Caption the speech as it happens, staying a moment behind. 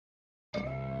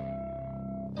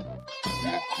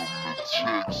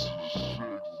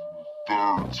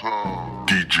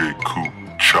DJ KooP,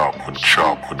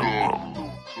 chopping them up.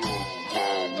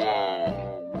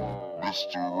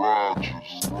 Mr.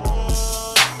 Rogers.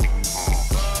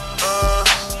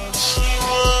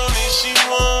 She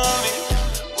want it.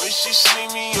 When she see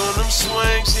me on them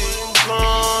swings, hitting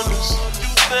corners.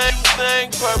 You think,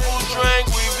 purple drink,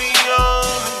 we be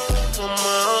on it.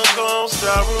 My uncle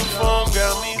styrofoam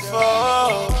got me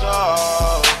fucked up.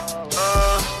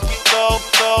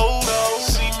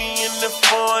 See me in the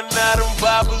foreign, now them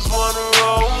boppers wanna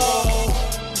roll.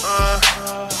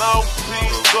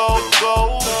 Mouthpiece, gold,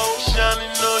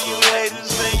 shining on you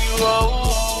haters and you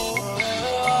hoes.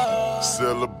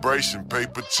 Celebration,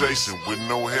 paper chasing with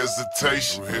no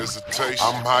hesitation.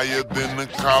 I'm higher than the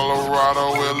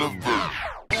Colorado elevator.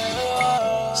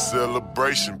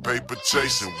 Celebration, paper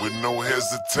chasing with no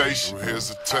hesitation.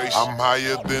 I'm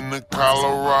higher than the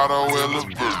Colorado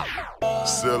elevator.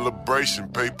 Celebration,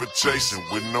 paper chasing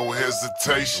with no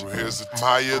hesitation.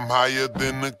 I'm higher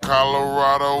than the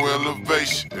Colorado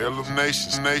elevation.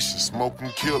 Nation,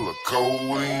 smoking killer,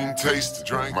 codeine tasted.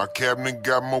 Drink. My cabinet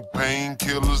got more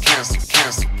painkillers, cancer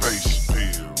patient.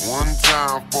 One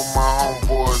time for my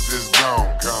homeboys, it's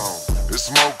gone. It's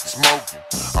smoking.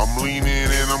 I'm leaning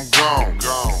and I'm gone.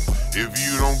 If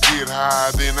you don't get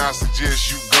high, then I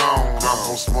suggest you gone. I'm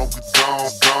gon' smoke it gone.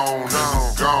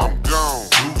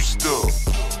 Loosed up.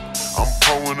 I'm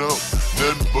pulling up,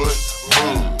 nothing but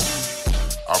bug.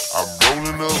 I'm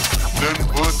rolling up, nothing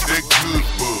but that good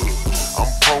bug.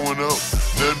 I'm pulling up,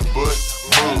 nothing but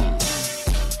bug.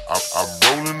 I'm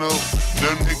rolling up,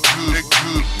 nothing that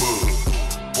good bug.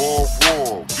 War,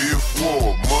 fifth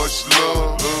war, much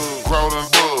love. Crowd and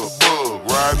bug,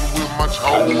 riding with my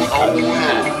hold up.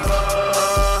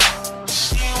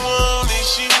 She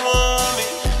want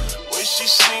it. When she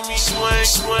see me swing,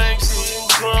 hitting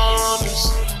corners.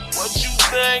 What you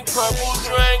think, purple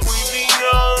drink, we be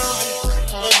on it.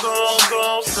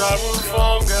 Gone,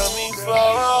 styrofoam got me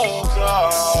fucked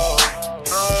up.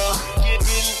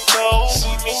 Getting cold,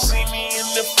 see me in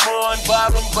the front,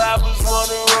 boppers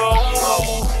wanna roll.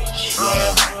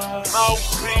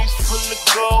 Mouthpiece full of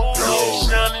gold,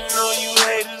 shining on you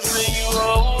haters and you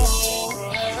hoes.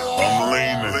 I'm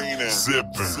leaning,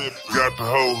 sipping, got the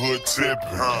whole hood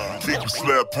tipping. Keep them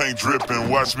slap paint dripping,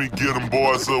 watch me get them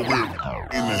boys up with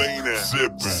leaning,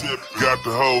 sipping, got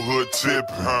the whole hood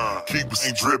tipping. Keep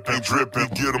them dripping,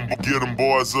 get them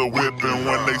boys up whipping.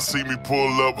 When they see me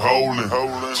pull up holding,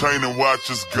 chain and watch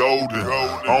is golden.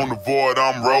 On the void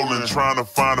I'm rolling, trying to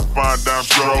find a fine dime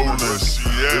strolling.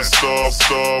 It's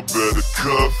star, better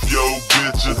cuff your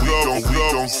bitches. We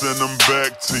gon' send them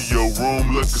back to your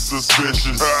room looking suspicious.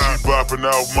 She bopping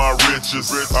out my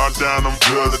riches, I'm down them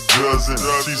dozen.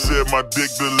 She said my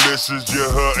dick delicious, yeah,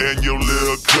 her and your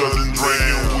little cousin.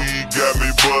 Drinking weed got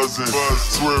me buzzing.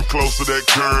 Swerve close to that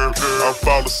curve, I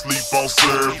fall asleep on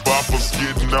serve. Boppers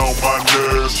getting on my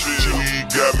nerves. Weed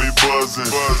got me buzzing.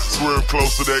 Swerve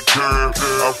close to that curve,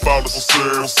 I fall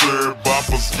asleep on serve.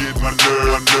 Boppers getting my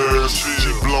nerves.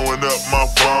 She blowing up my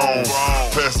phone,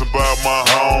 passing by my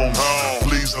home.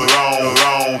 Please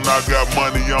alone, I got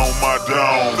money on my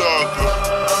dome.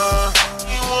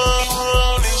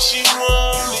 She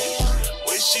want it.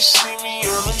 When she see me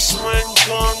on them swing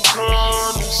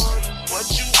corners. What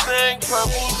you think,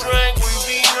 purple drink, we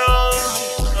be on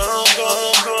it.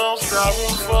 Gone,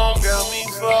 styrofoam got me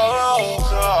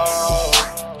fucked up.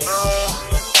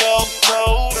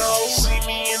 See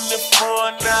me in the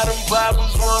front, now them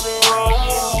boppers wanna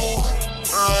roll.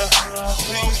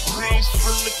 Please,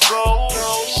 full of gold,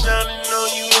 shining on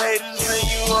you